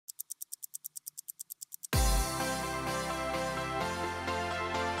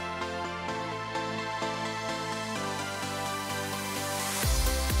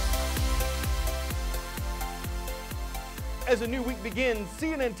As a new week begins,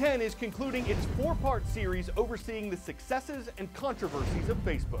 CNN10 is concluding its four-part series overseeing the successes and controversies of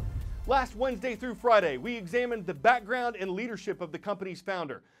Facebook. Last Wednesday through Friday, we examined the background and leadership of the company's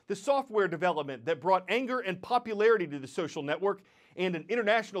founder, the software development that brought anger and popularity to the social network, and an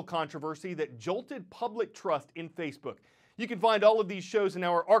international controversy that jolted public trust in Facebook. You can find all of these shows in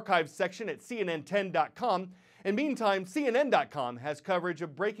our archives section at CNN10.com. And meantime, CNN.com has coverage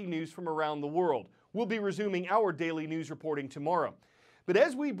of breaking news from around the world. We'll be resuming our daily news reporting tomorrow. But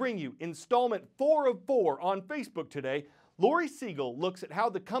as we bring you installment 4 of 4 on Facebook today, Lori Siegel looks at how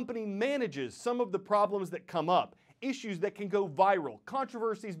the company manages some of the problems that come up, issues that can go viral,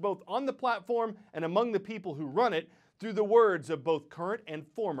 controversies both on the platform and among the people who run it, through the words of both current and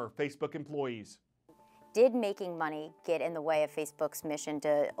former Facebook employees. Did making money get in the way of Facebook's mission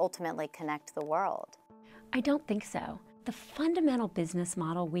to ultimately connect the world? I don't think so. The fundamental business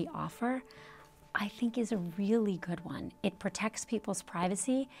model we offer, I think, is a really good one. It protects people's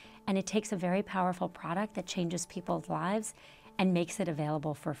privacy, and it takes a very powerful product that changes people's lives and makes it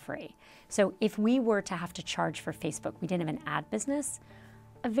available for free. So if we were to have to charge for Facebook, we didn't have an ad business,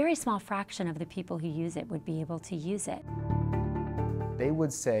 a very small fraction of the people who use it would be able to use it. They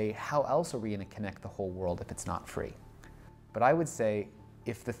would say, how else are we going to connect the whole world if it's not free? But I would say,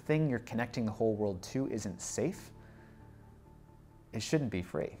 if the thing you're connecting the whole world to isn't safe, it shouldn't be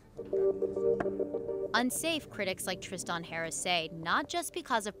free. Unsafe, critics like Tristan Harris say, not just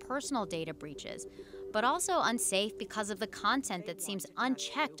because of personal data breaches, but also unsafe because of the content that seems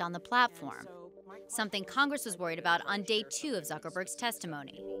unchecked on the platform. Something Congress was worried about on day 2 of Zuckerberg's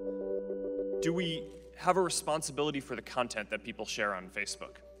testimony. Do we have a responsibility for the content that people share on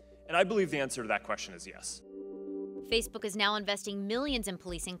Facebook? And I believe the answer to that question is yes. Facebook is now investing millions in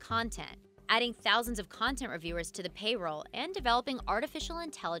policing content, adding thousands of content reviewers to the payroll, and developing artificial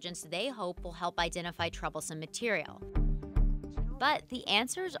intelligence they hope will help identify troublesome material. But the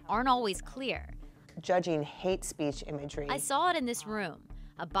answers aren't always clear. Judging hate speech imagery. I saw it in this room,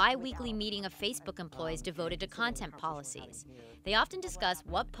 a bi-weekly meeting of Facebook employees devoted to content policies. They often discuss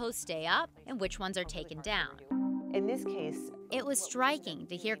what posts stay up and which ones are taken down. In this case, it was striking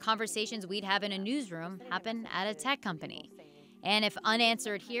to hear conversations we'd have in a newsroom happen at a tech company. And if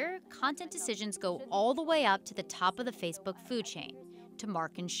unanswered here, content decisions go all the way up to the top of the Facebook food chain, to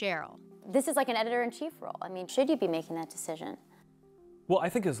Mark and Cheryl. This is like an editor-in-chief role. I mean, should you be making that decision? Well, I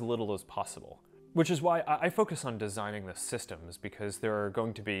think as little as possible, which is why I focus on designing the systems, because there are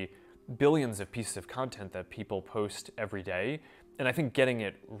going to be billions of pieces of content that people post every day, and I think getting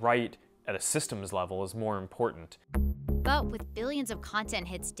it right at a systems level is more important. But with billions of content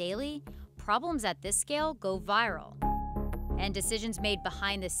hits daily, problems at this scale go viral. And decisions made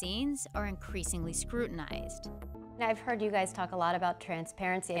behind the scenes are increasingly scrutinized. I've heard you guys talk a lot about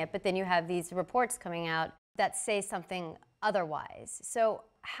transparency, but then you have these reports coming out that say something otherwise. So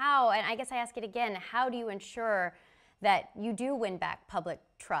how, and I guess I ask it again, how do you ensure that you do win back public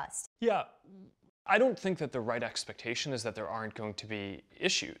trust? Yeah, I don't think that the right expectation is that there aren't going to be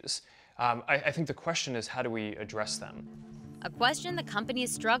issues. I think the question is, how do we address them? A question the company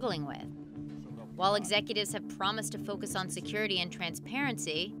is struggling with. While executives have promised to focus on security and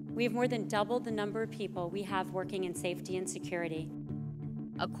transparency, We have more than doubled the number of people we have working in safety and security.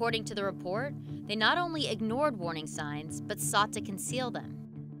 according to the report, they not only ignored warning signs, but sought to conceal them.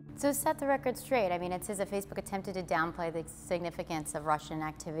 So set the record straight. I mean, it says that Facebook attempted to downplay the significance of Russian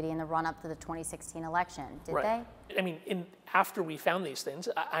activity in the run-up to the 2016 election. Did they? I mean, after we found these things,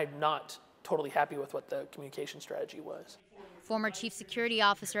 I'm not totally happy with what the communication strategy was. Former Chief Security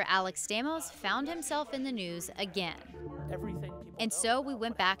Officer Alex Stamos found himself in the news again. And so we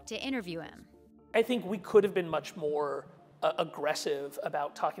went back to interview him. I think we could have been much more aggressive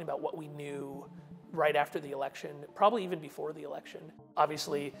about talking about what we knew right after the election, probably even before the election.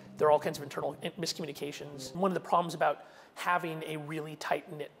 Obviously, there are all kinds of internal miscommunications. One of the problems about having a really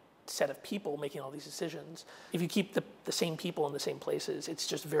tight-knit set of people making all these decisions, if you keep the same people in the same places, it's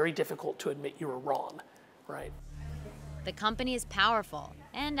just very difficult to admit you were wrong, right? The company is powerful,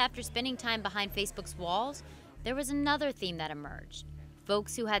 and after spending time behind Facebook's walls, there was another theme that emerged.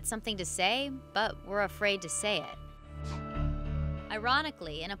 Folks who had something to say, but were afraid to say it.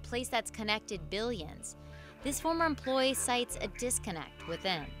 Ironically, in a place that's connected billions, this former employee cites a disconnect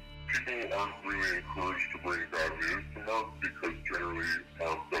within. People aren't really encouraged to bring bad news to Mark because generally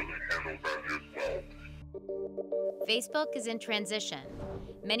Mark doesn't handle bad news well. Facebook is in transition.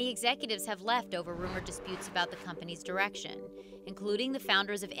 Many executives have left over rumored disputes about the company's direction, including the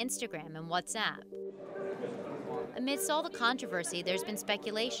founders of Instagram and WhatsApp. Amidst all the controversy, there's been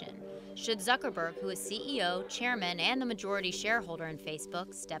speculation. Should Zuckerberg, who is CEO, chairman, and the majority shareholder in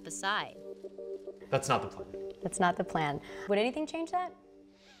Facebook, step aside? That's not the plan. That's not the plan. Would anything change that?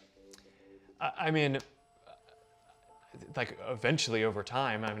 I mean, like eventually over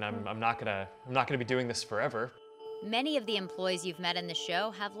time. I mean, I'm not gonna be doing this forever. Many of the employees you've met in the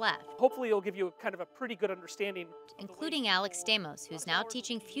show have left. Hopefully it'll give you kind of a pretty good understanding. Including Alex Stamos, who's now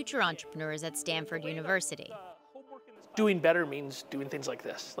teaching future entrepreneurs at Stanford University. Doing better means doing things like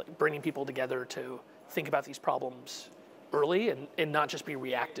this, like bringing people together to think about these problems early and not just be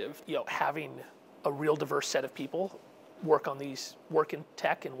reactive. You know, having a real diverse set of people work in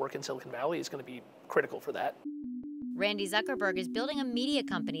tech and work in Silicon Valley is going to be critical for that. Randy Zuckerberg is building a media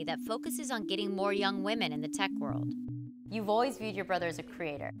company that focuses on getting more young women in the tech world. You've always viewed your brother as a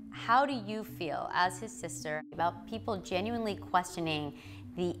creator. How do you feel, as his sister, about people genuinely questioning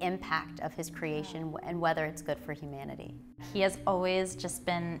the impact of his creation and whether it's good for humanity? He has always just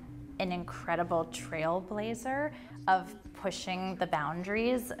been an incredible trailblazer of pushing the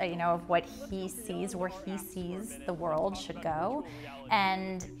boundaries, you know, of what he sees, where he sees the world should go.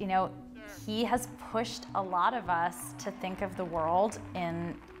 And, you know, he has pushed a lot of us to think of the world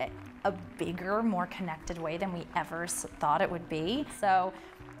in a bigger, more connected way than we ever thought it would be. So,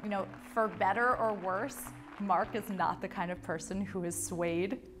 you know, for better or worse, Mark is not the kind of person who is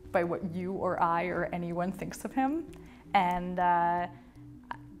swayed by what you or I or anyone thinks of him. And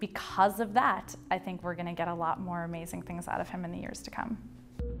because of that, I think we're gonna get a lot more amazing things out of him in the years to come.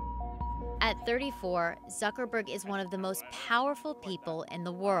 At 34, Zuckerberg is one of the most powerful people in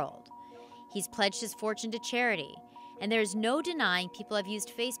the world. He's pledged his fortune to charity, and there's no denying people have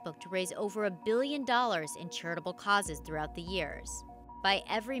used Facebook to raise over $1 billion in charitable causes throughout the years. By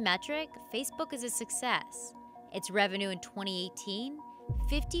every metric, Facebook is a success. Its revenue in 2018,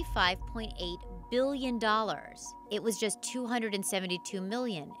 $55.8 billion. It was just $272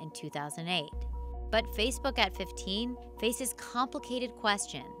 million in 2008. But Facebook at 15 faces complicated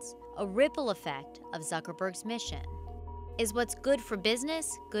questions, a ripple effect of Zuckerberg's mission. Is what's good for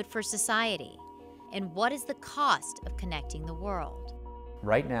business good for society? And what is the cost of connecting the world?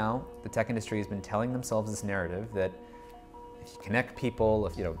 Right now, the tech industry has been telling themselves this narrative that if you connect people,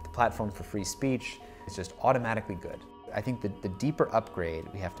 if you know the platform for free speech, it's just automatically good. I think that the deeper upgrade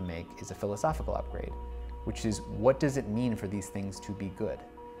we have to make is a philosophical upgrade, which is what does it mean for these things to be good?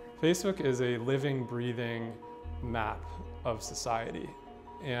 Facebook is a living, breathing map of society.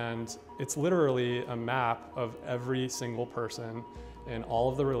 And it's literally a map of every single person and all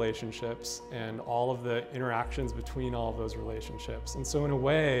of the relationships and all of the interactions between all of those relationships. And so in a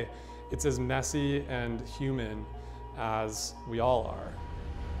way, it's as messy and human as we all are.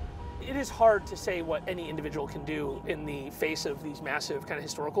 It is hard to say what any individual can do in the face of these massive kind of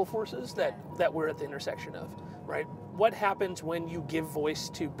historical forces that we're at the intersection of, right? What happens when you give voice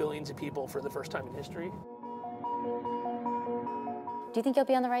to billions of people for the first time in history? Do you think you'll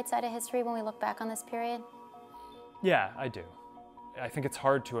be on the right side of history when we look back on this period? Yeah, I do. I think it's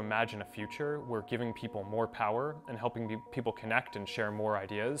hard to imagine a future where giving people more power and helping people connect and share more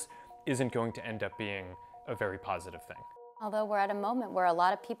ideas isn't going to end up being a very positive thing. Although we're at a moment where a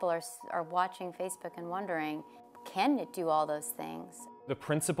lot of people are watching Facebook and wondering, can it do all those things? The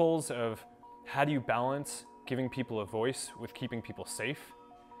principles of how do you balance giving people a voice with keeping people safe?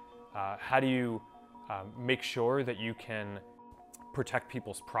 How do you make sure that you can protect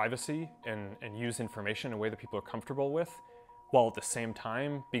people's privacy and use information in a way that people are comfortable with, while at the same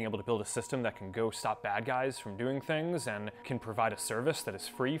time being able to build a system that can go stop bad guys from doing things and can provide a service that is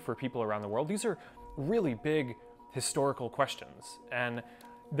free for people around the world? These are really big historical questions, and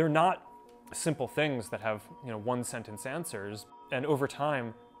they're not simple things that have, you know, one-sentence answers. And over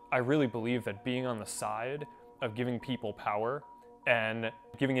time, I really believe that being on the side of giving people power and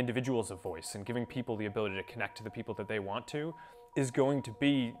giving individuals a voice and giving people the ability to connect to the people that they want to is going to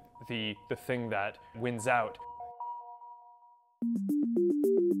be the thing that wins out.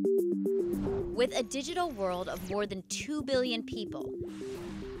 With a digital world of more than 2 billion people,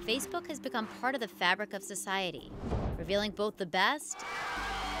 Facebook has become part of the fabric of society, revealing both the best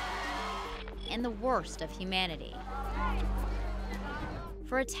and the worst of humanity.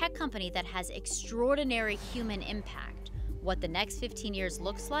 For a tech company that has extraordinary human impact, what the next 15 years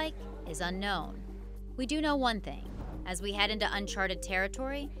looks like is unknown. We do know one thing. As we head into uncharted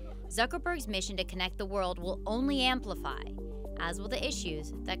territory, Zuckerberg's mission to connect the world will only amplify, as will the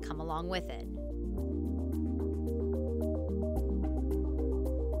issues that come along with it.